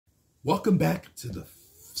Welcome back to the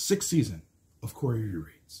sixth season of Corey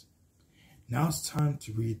Reads. Now it's time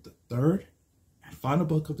to read the third and final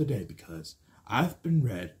book of the day because I've been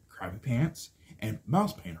read Krabby Pants and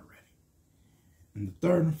Mouse Paint already. And the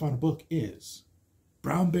third and final book is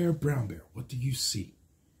Brown Bear, What Do You See?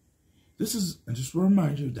 This is, and just to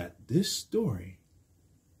remind you that this story,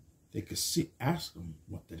 they could ask them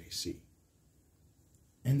what did they see.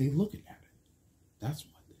 And they looking at it. That's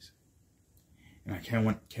what they see. And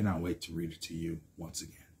I cannot wait to read it to you once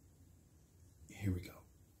again. Here we go.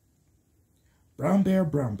 Brown Bear,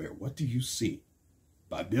 What Do You See?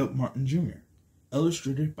 By Bill Martin Jr.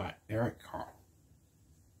 Illustrated by Eric CARLE.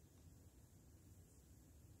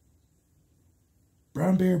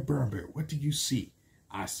 Brown Bear, what do you see?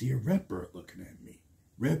 I see a red bird looking at me.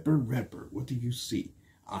 Red bird, what do you see?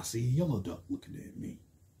 I see a yellow duck looking at me.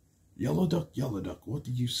 Yellow duck, what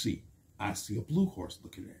do you see? I see a blue horse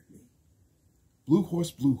looking at me. Blue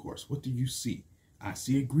horse, what do you see? I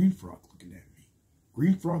see a green frog looking at me.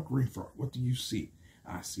 Green frog, what do you see?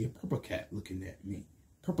 I see a purple cat looking at me.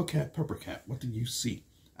 Purple cat, what do you see?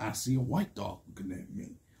 I see a white dog looking at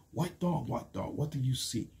me. White dog, what do you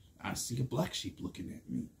see? I see a black sheep looking at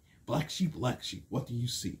me. Black sheep, what do you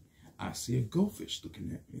see? I see a goldfish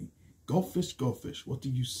looking at me. Goldfish, what do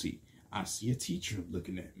you see? I see a teacher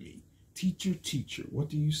looking at me. Teacher, what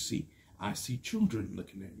do you see? I see children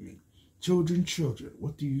looking at me. Children,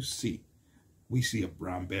 what do you see? We see a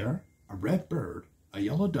brown bear, a red bird, a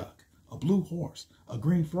yellow duck, a blue horse, a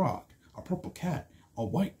green frog, a purple cat, a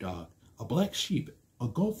white dog, a black sheep, a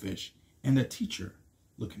goldfish, and a teacher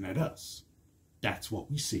looking at us. That's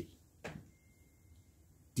what we see.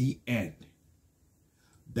 The end.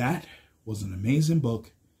 That was an amazing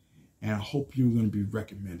book, and I hope you're going to be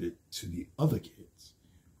recommended to the other kids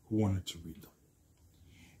who wanted to read them.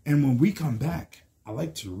 And when we come back, I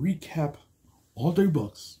like to recap all their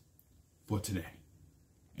books for today.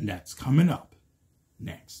 And that's coming up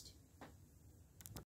next.